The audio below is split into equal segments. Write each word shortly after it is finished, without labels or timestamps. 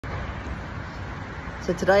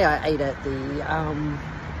So today I ate at the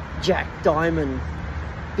Jack Diamond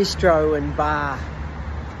Bistro and Bar,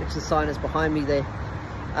 which the sign is behind me there.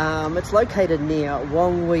 It's located near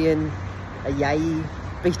Wongwian Yai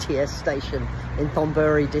BTS station in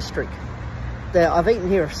Thonburi district. I've eaten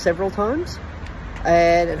here several times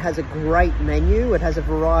and it has a great menu. It has a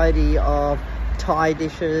variety of Thai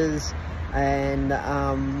dishes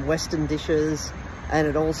and Western dishes, and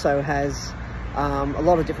it also has a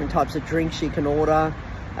lot of different types of drinks you can order.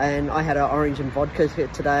 And I had an orange and vodka here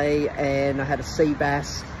today, and I had a sea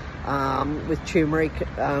bass with turmeric,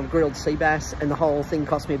 grilled sea bass, and the whole thing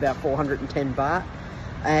cost me about 410 baht,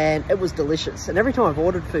 and it was delicious. And every time I've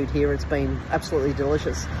ordered food here, it's been absolutely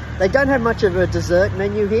delicious. They don't have much of a dessert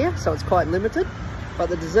menu here, so it's quite limited, but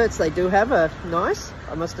the desserts they do have are nice.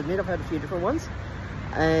 I must admit, I've had a few different ones,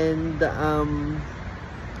 and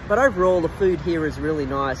but overall the food here is really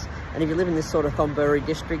nice. And if you live in this sort of Thonburi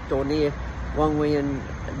district or near Wongwian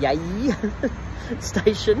Yai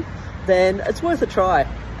station, then it's worth a try.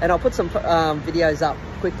 And I'll put some videos up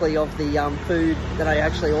quickly of the food that I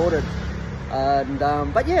actually ordered. And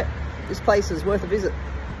but yeah, this place is worth a visit.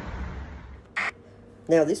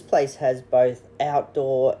 Now this place has both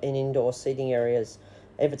outdoor and indoor seating areas.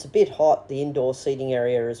 If it's a bit hot, the indoor seating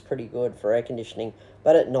area is pretty good for air conditioning,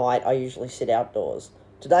 but at night I usually sit outdoors.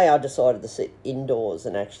 Today I decided to sit indoors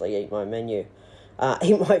and actually eat my menu.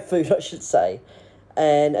 Eat my food, I should say.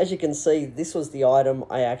 And as you can see, this was the item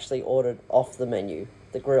I actually ordered off the menu,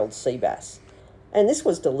 the grilled sea bass. And this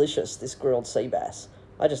was delicious, this grilled sea bass.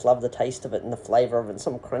 I just love the taste of it and the flavour of it, and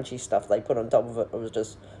some crunchy stuff they put on top of it. It was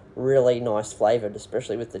just really nice flavoured,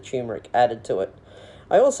 especially with the turmeric added to it.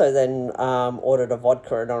 I also then ordered a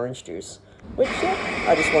vodka and orange juice, which, yeah,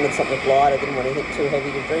 I just wanted something light. I didn't want anything too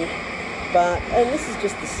heavy to drink. And this is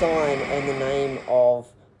just the sign and the name of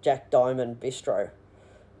Jack Diamond Bistro.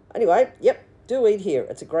 Anyway, yep, do eat here.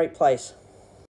 It's a great place.